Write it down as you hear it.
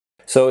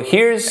So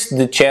here's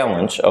the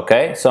challenge,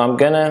 okay? So I'm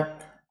gonna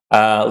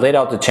lay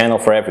out the channel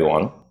for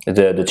everyone,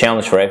 the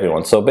challenge for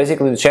everyone. So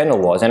basically the channel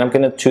was, and I'm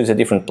gonna choose a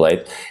different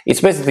plate.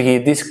 It's basically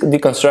this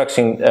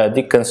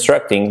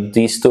deconstructing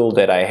this tool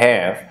that I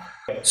have.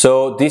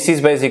 So this is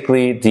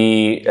basically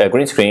the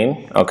green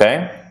screen,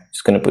 okay?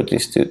 Just gonna put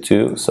this to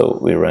 2 so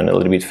we run a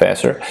little bit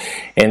faster.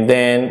 And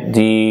then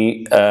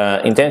the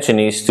intention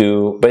is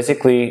to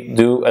basically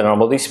do a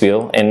normal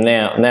DESPILL, and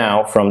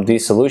now from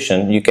this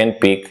solution you can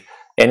pick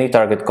any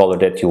target color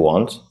that you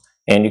want,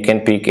 and you can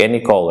pick any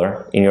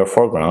color in your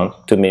foreground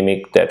to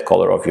mimic that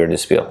color of your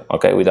DESPILL,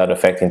 okay, without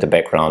affecting the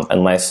background,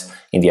 unless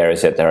in the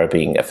areas that are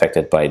being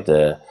affected by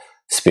the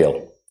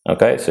spill,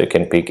 okay? So you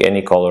can pick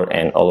any color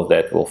and all of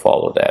that will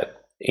follow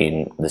that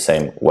in the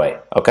same way,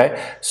 okay?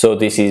 So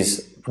this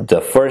is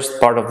the first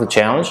part of the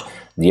challenge.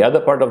 The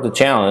other part of the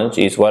challenge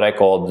is what I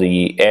call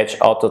the edge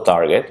auto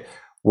target,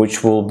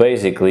 which will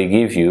basically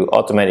give you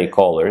automatic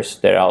colors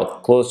that are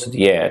close to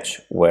the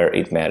edge where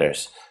it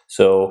matters.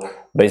 So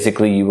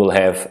basically you will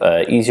have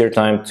easier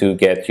time to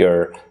get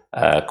your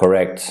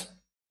correct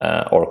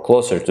or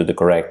closer to the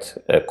correct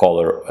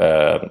color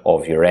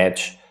of your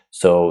edge,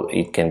 so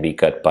it can be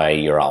cut by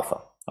your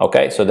alpha.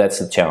 Okay, so that's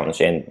the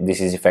challenge, and this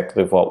is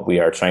effectively what we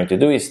are trying to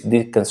do, is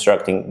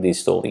deconstructing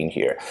this tool in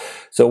here.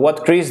 So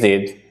what Chris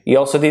did, he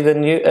also did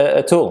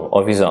a tool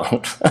of his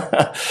own.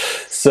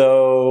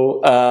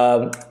 So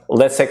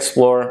let's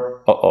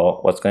explore.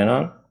 What's going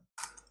on?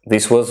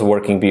 This was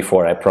working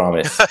before, I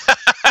promise.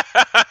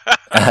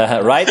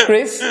 Right,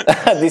 Chris?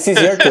 This is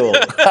your tool.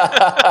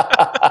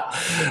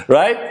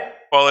 Right?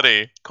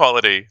 Quality.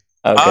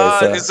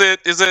 Okay, so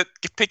is it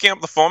picking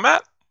up the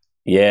format?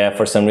 Yeah,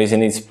 for some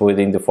reason it's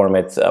putting the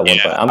format I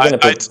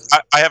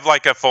have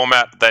like a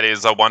format that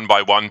is a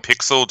 1x1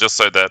 pixel, just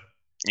so that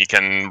you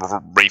can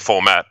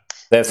reformat.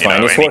 That's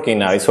fine. It's working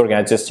now. It's working.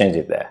 I just changed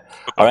it there.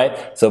 Okay. All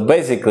right. So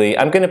basically,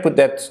 I'm going to put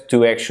that to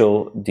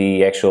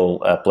the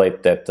actual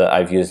plate that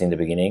I've used in the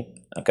beginning.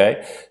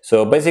 Okay.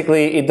 So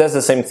basically, it does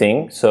the same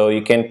thing. So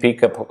you can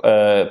pick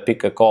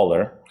a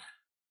color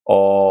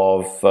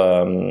of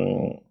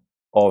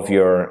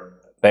your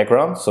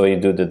background. So you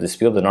do the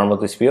DESPILL, the normal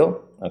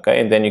DESPILL.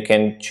 Okay, and then you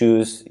can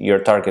choose your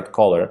target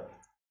color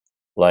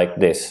like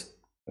this.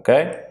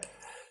 Okay,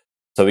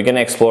 so we're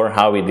gonna explore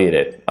how we did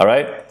it. All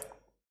right.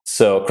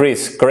 So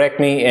Chris, correct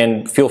me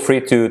and feel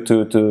free to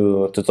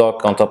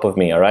talk on top of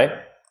me. All right.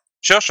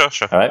 Sure.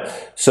 All right.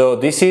 So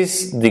this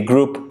is the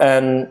group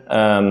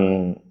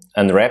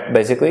unwrap,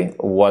 basically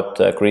what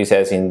Chris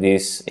has in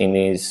his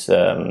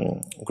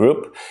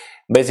group.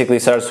 Basically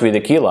starts with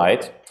the key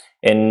light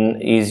and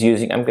is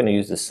using. I'm going to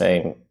use the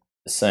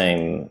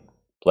same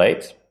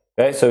plate.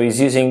 Okay, so he's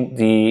using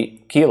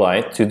the key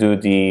light to do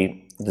the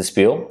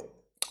DESPILL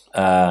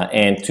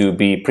and to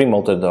be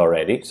pre-molted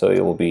already, so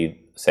it will be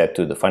set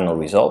to the final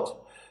result.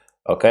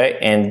 Okay,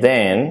 and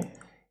then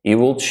he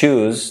will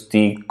choose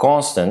the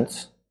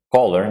constant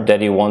color that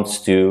he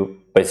wants to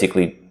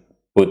basically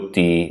put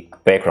the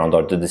background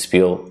or the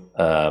DESPILL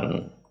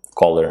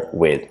color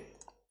with,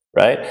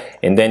 right?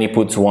 And then he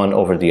puts one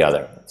over the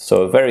other.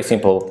 So very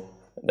simple.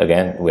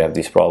 Again, we have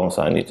this problem,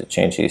 so I need to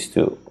change this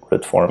to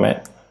root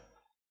format.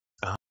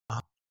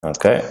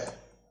 Okay,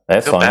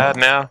 that's fine. Bad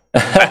now.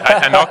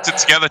 I knocked it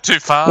together too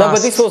fast. No,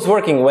 but this was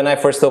working when I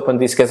first opened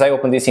this, because I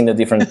opened this in a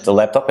different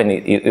laptop and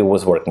it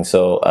was working.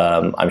 So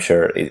I'm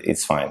sure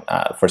it's fine.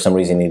 For some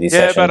reason in this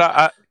session. Yeah,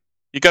 but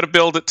you got to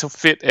build it to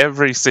fit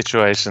every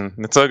situation.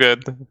 It's all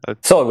good.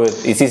 It's all good.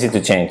 It's easy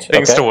to change.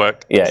 Things to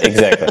work. Yeah,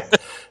 exactly.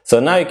 So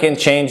now you can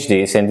change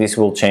this, and this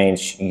will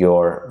change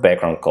your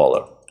background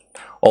color.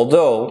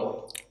 Although,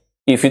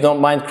 if you don't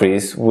mind,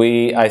 Chris,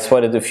 I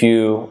spotted a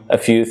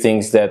few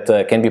things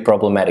that can be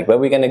problematic, but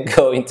we're going to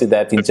go into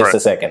that in just a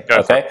second.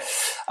 Okay.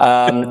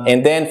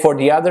 And then for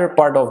the other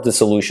part of the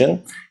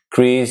solution,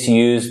 Chris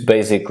used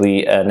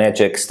basically an edge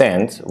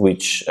extend,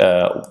 which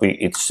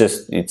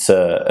it's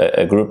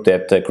a group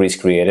that Chris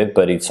created,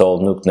 but it's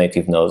all NUKE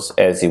native nodes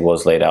as it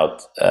was laid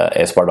out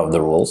as part of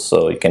the rules.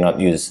 So you cannot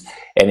use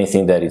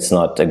anything that it's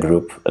not a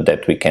group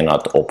that we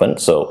cannot open.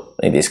 So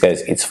in this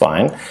case, it's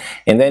fine.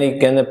 And then you're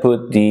gonna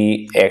put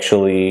the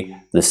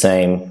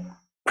same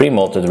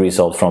pre-molted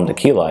result from the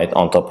key light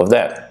on top of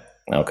that.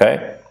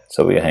 Okay,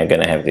 so we're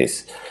gonna have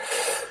this.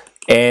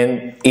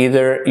 And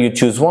either you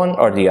choose one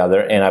or the other,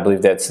 and I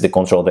believe that's the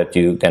control that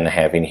you're gonna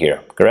have in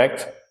here,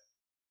 correct?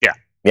 Yeah,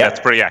 that's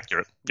pretty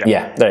accurate.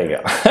 Yeah, there you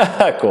go.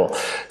 Cool.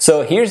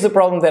 So here's the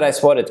problem that I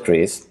spotted,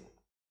 Chris,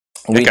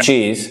 which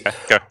is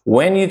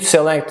when you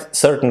select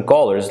certain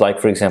colors, like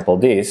for example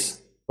this,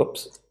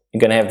 you're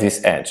gonna have this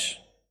edge,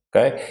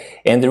 okay?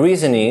 And the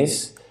reason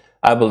is,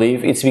 I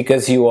believe it's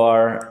because you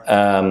are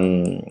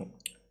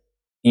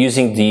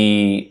using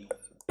the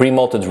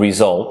pre-molted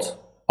result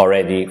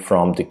already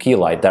from the key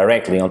light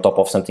directly on top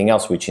of something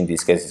else, which in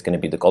this case is going to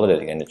be the color that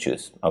you're going to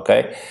choose.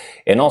 Okay,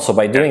 and also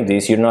by doing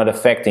this, you're not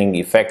affecting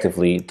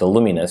effectively the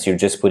luminance. You're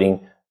just putting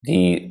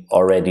the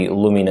already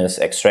luminance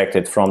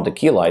extracted from the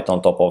key light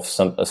on top of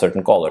a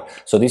certain color.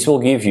 So this will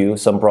give you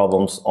some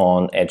problems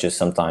on edges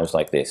sometimes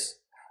like this.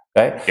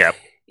 Okay. Yep.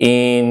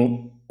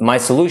 In my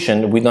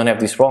solution, we don't have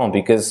this problem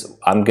because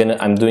I'm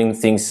doing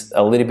things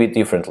a little bit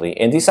differently.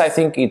 And this, I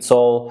think, it's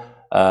all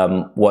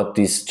what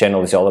this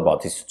channel is all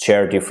about, is to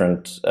share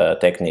different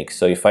techniques.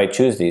 So if I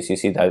choose this, you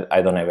see that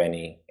I don't have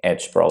any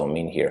edge problem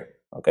in here,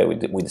 okay,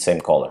 with the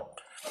same color.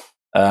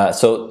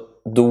 So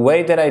the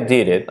way that I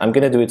did it, I'm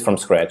going to do it from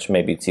scratch.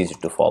 Maybe it's easier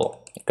to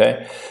follow,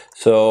 okay?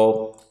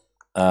 So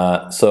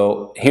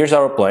here's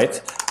our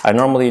plate. I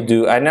normally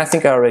do, and I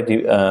think I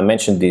already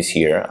mentioned this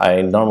here,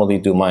 I normally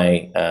do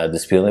my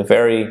DESPILL in a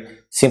very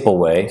simple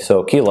way.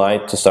 So key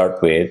light to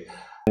start with,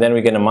 and then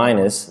we're going to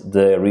minus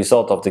the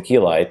result of the key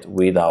light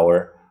with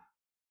our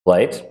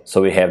plate.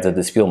 So we have the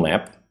DESPILL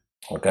map,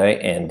 okay,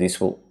 and this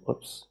will,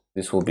 oops,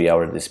 this will be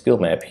our DESPILL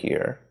map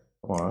here.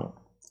 Come on,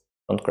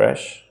 don't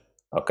crash.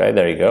 Okay,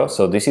 there you go.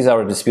 So this is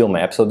our DESPILL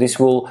map. So this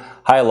will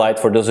highlight,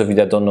 for those of you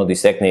that don't know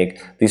this technique,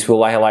 this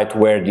will highlight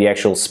where the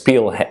actual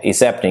spill is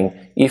happening,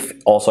 if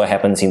also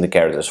happens in the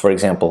characters. For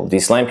example,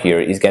 this lamp here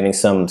is getting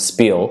some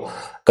spill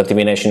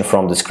contamination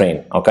from the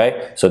screen,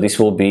 okay? So this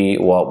will be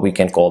what we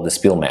can call the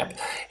spill map.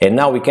 And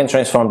now we can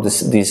transform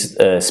this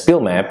spill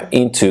map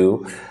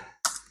into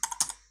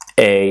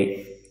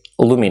a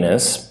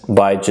luminance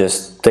by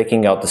just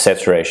taking out the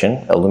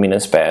saturation, a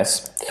luminance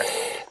pass,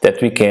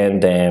 that we can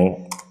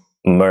then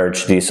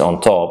merge this on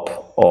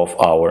top of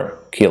our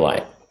key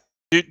light.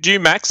 Do you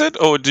max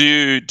it, or do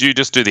you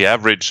just do the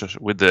average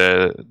with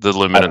the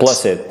luminance? I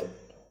plus it.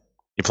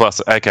 You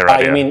plus it. Okay,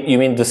 right. You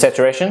mean the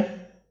saturation?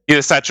 Yeah,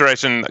 the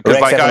saturation,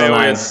 because like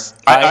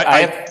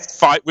I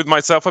fight with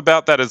myself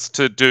about that, is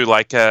to do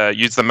like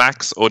use the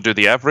max or do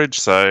the average.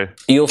 So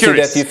you'll see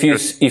that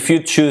if you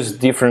choose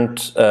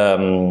different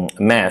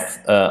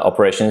math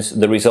operations,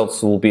 the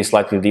results will be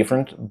slightly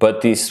different,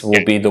 but this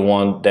will be the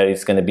one that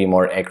is going to be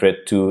more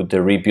accurate to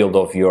the rebuild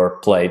of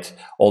your plate.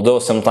 Although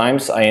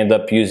sometimes I end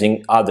up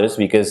using others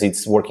because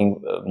it's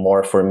working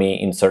more for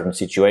me in certain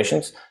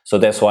situations. So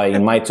that's why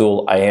in my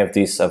tool I have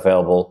this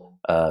available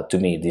to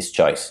me, this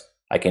choice.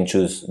 I can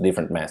choose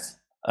different math,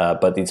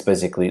 but it's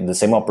basically the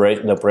same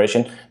operation. The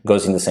operation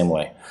goes in the same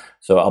way.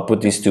 So I'll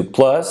put this to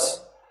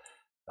plus,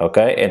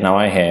 okay, and now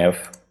I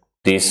have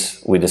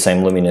this with the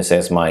same luminance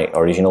as my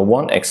original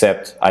one,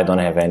 except I don't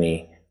have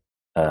any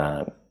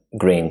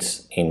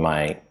greens in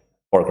my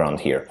foreground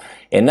here.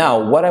 And now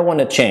what I want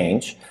to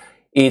change,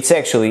 it's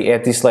actually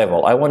at this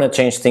level. I want to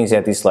change things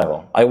at this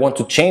level. I want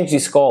to change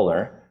this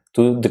color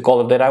to the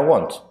color that I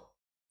want.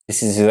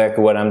 This is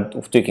exactly what I'm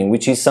thinking,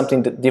 which is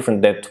something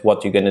different than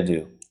what you're going to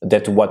do,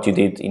 than what you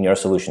did in your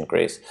solution,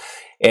 Chris.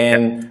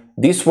 And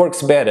this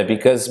works better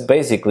because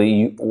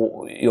basically,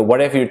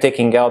 whatever you're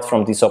taking out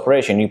from this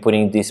operation, you're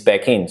putting this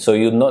back in. So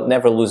you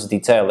never lose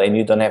detail and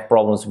you don't have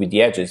problems with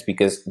the edges,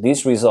 because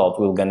this result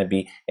will going to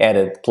be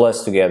added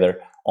plus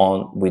together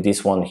on with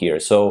this one here.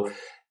 So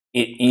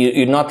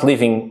you're not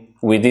living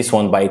with this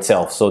one by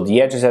itself. So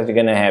the edges that you're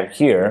going to have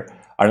here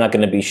are not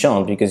going to be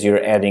shown because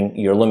you're adding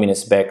your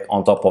luminance back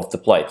on top of the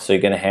plate. So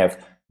you're going to have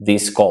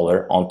this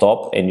color on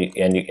top, and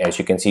as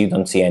you can see, you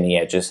don't see any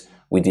edges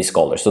with this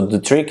color. So the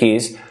trick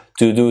is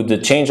to do the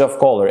change of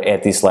color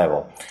at this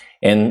level.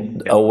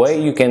 And a way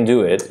you can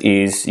do it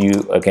is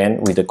you,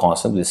 again, with the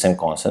constant, the same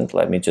constant.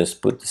 Let me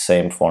just put the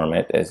same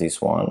format as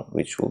this one,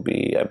 which will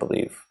be, I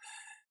believe,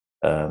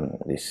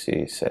 this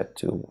is set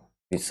to,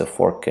 it's a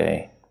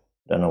 4K.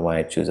 Don't know why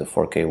I choose a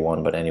 4K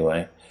one, but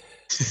anyway.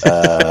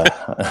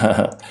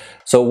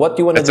 So what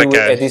you want to do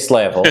at this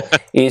level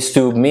is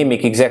to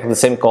mimic exactly the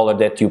same color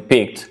that you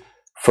picked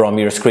from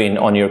your screen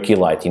on your key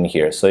light in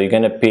here. So you're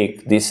going to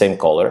pick this same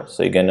color.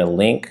 So you're going to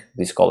link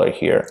this color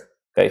here.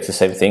 Okay, it's the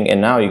same thing.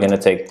 And now you're going to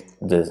take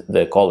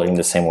the color in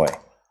the same way.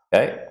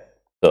 Okay,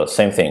 so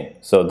same thing.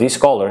 So this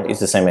color is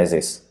the same as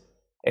this,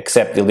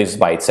 except it lives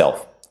by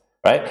itself,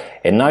 right?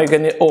 And now you're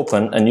going to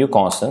open a new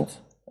constant.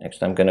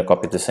 Actually, I'm going to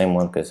copy the same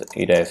one because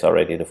it has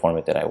already the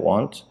format that I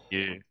want.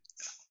 Yeah.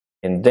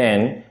 And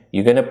then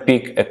you're going to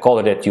pick a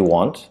color that you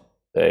want.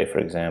 Say, for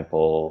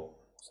example,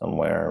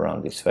 somewhere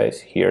around this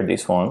face, here,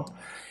 this one.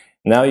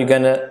 Now you're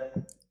going to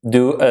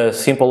do a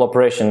simple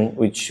operation,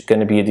 which is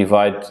going to be a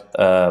divide,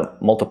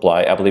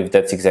 multiply. I believe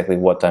that's exactly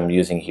what I'm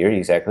using here,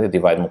 exactly,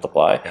 divide,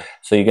 multiply. Yeah.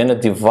 So you're going to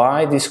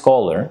divide this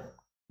color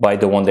by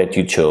the one that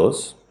you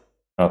chose,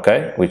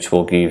 okay, which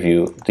will give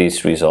you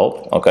this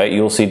result, okay.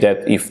 You'll see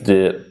that if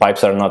the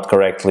pipes are not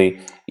correctly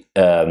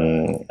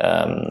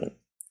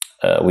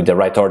with the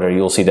right order,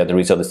 you'll see that the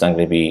result is not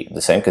going to be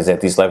the same, because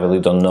at this level you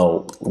don't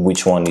know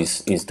which one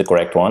is the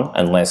correct one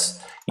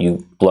unless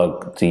you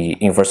plug the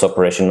inverse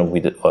operation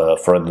with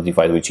for the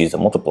divide, which is a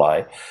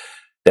multiply.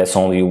 That's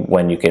only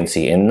when you can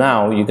see. And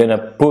now you're going to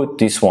put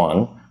this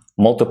one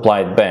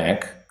multiplied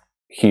back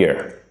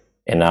here,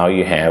 and now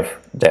you have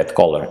that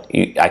color.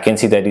 I can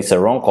see that it's a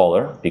wrong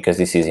color because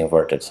this is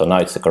inverted, so now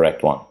it's the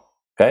correct one.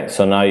 Okay,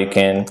 so now you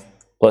can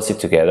plus it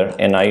together,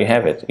 and now you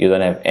have it. You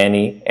don't have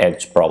any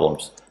edge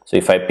problems. So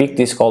if I pick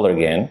this color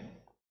again,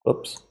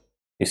 oops,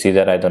 you see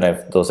that I don't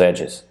have those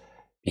edges,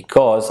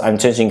 because I'm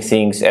changing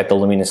things at the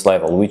luminance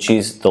level, which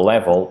is the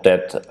level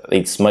that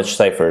it's much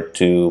safer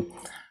to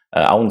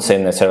I wouldn't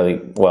say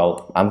necessarily,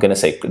 well, I'm gonna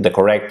say the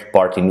correct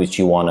part in which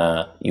you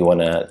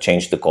wanna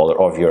change the color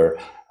of your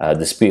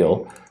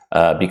DESPILL,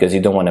 because you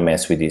don't want to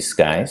mess with these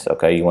guys.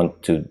 Okay, you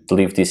want to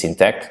leave this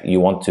intact. You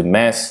want to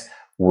mess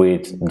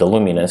with the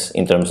luminous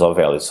in terms of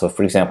values. So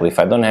for example, if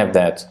I don't have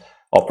that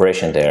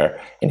operation there,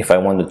 and if I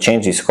want to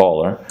change this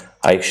color,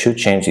 I should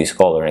change this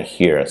color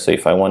here. So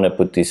if I want to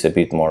put this a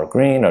bit more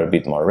green or a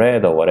bit more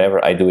red or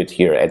whatever, I do it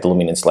here at the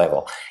luminance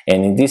level.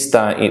 And in this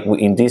time,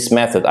 in this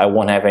method, I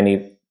won't have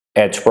any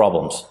edge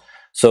problems.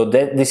 So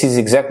this is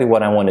exactly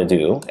what I want to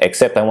do,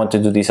 except I want to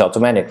do this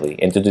automatically.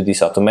 And to do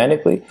this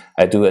automatically,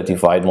 I do a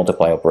divide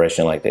multiply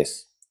operation like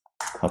this.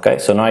 Okay,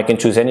 so now I can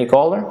choose any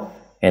color,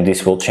 and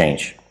this will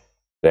change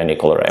to any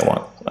color I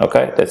want.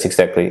 Okay, that's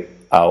exactly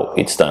how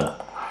it's done.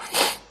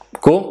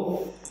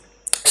 Cool.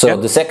 So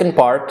the second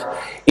part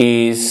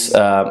is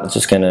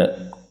just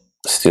gonna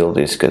steal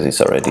this because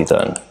it's already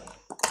done,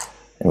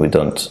 and we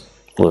don't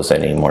lose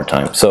any more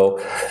time.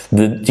 So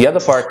the other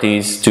part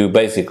is to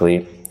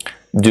basically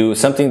do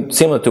something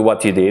similar to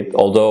what you did,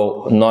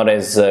 although not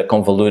as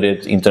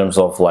convoluted in terms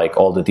of like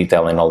all the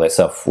detail and all that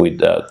stuff with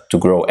to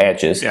grow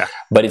edges.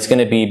 But it's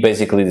going to be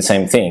basically the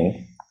same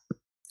thing,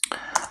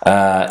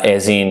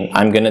 as in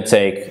I'm going to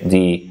take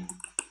the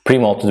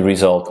pre-malted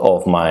result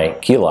of my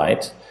key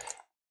light,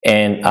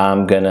 and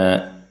I'm going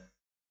to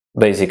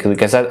basically,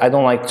 because I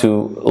don't like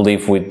to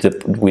live with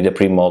the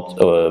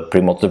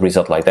pre-malted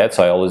result like that,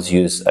 so I always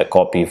use a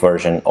copy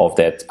version of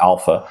that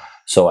alpha,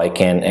 so I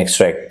can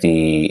extract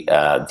the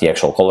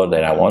actual color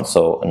that I want.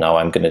 So now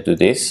I'm going to do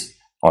this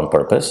on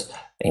purpose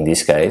in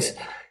this case,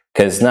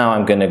 because now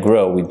I'm going to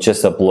grow with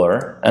just a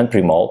blur and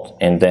pre-malt,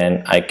 and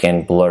then I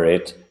can blur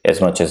it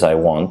as much as I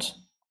want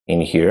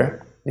in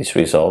here, this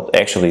result.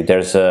 Actually,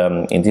 there's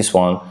in this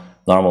one,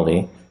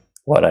 normally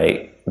what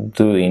I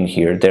do in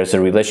here, there's a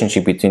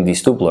relationship between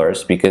these two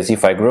blurs, because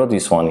if I grow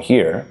this one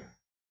here,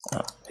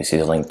 this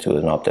is linked to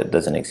an object that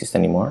doesn't exist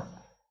anymore.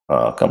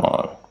 Oh, come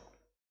on.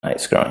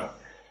 It's growing.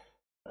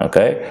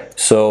 Okay,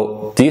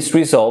 so this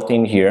result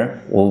in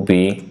here will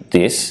be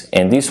this,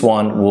 and this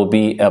one will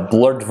be a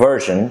blurred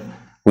version,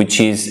 which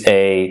is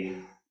a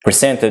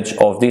percentage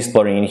of this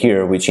blurring in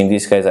here, which in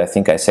this case I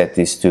think I set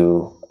this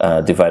to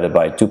divided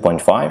by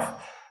 2.5.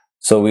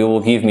 So it will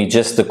give me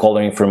just the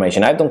color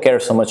information. I don't care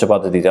so much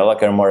about the detail, I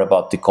care more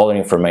about the color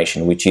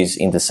information, which is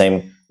in the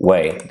same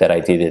way that I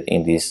did it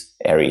in this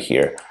area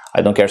here.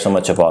 I don't care so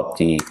much about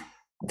the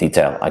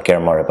detail, I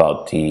care more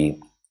about the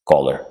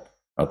color.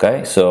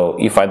 Okay, so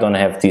if I don't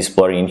have this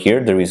blur in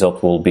here, the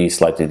result will be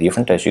slightly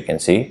different, as you can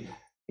see.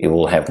 It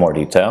will have more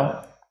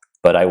detail,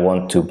 but I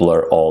want to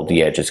blur all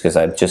the edges because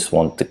I just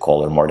want the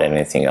color more than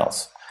anything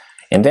else.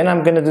 And then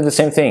I'm going to do the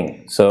same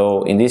thing.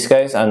 So in this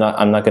case, I'm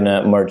not going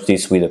to merge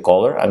this with a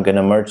color. I'm going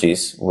to merge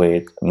this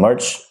with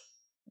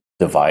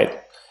divide.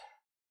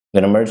 I'm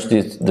going to merge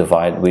this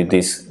divide with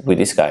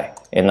this guy,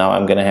 and now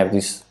I'm going to have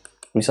this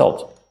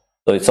result.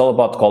 So it's all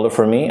about color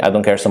for me. I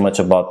don't care so much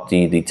about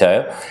the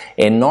detail.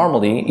 And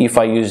normally, if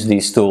I use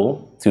this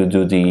tool to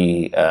do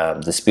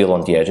the spill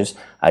on the edges,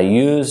 I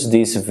use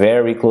this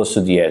very close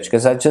to the edge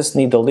because I just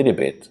need a little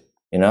bit.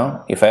 You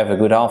know, if I have a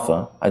good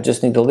alpha, I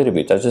just need a little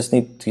bit. I just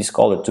need this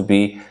color to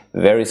be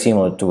very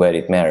similar to where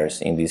it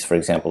matters. In this, for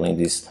example, in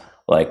this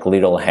like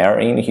little hair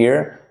in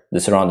here,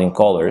 the surrounding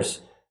colors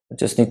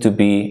just need to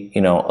be,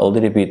 you know, a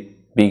little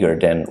bit bigger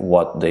than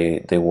what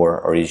they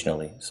were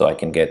originally, so I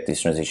can get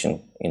this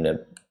transition in a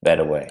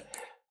better way.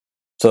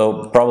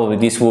 So probably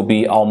this will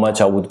be how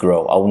much I would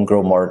grow. I wouldn't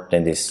grow more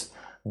than this,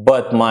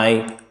 but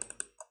my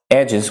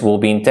edges will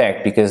be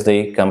intact because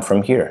they come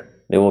from here.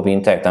 They will be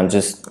intact. I'm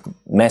just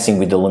messing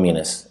with the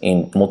luminous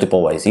in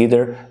multiple ways,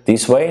 either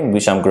this way in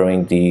which I'm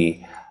growing the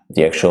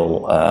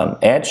actual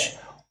edge,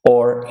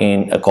 or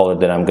in a color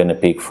that I'm going to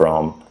pick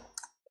from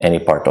any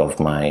part of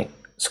my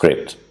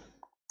script.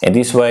 And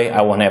this way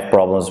I won't have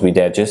problems with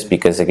edges,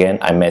 because again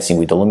I'm messing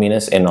with the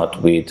luminous and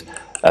not with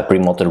a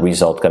pre-malted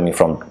result coming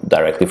from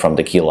directly from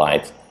the key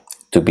light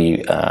to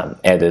be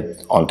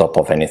added on top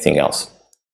of anything else.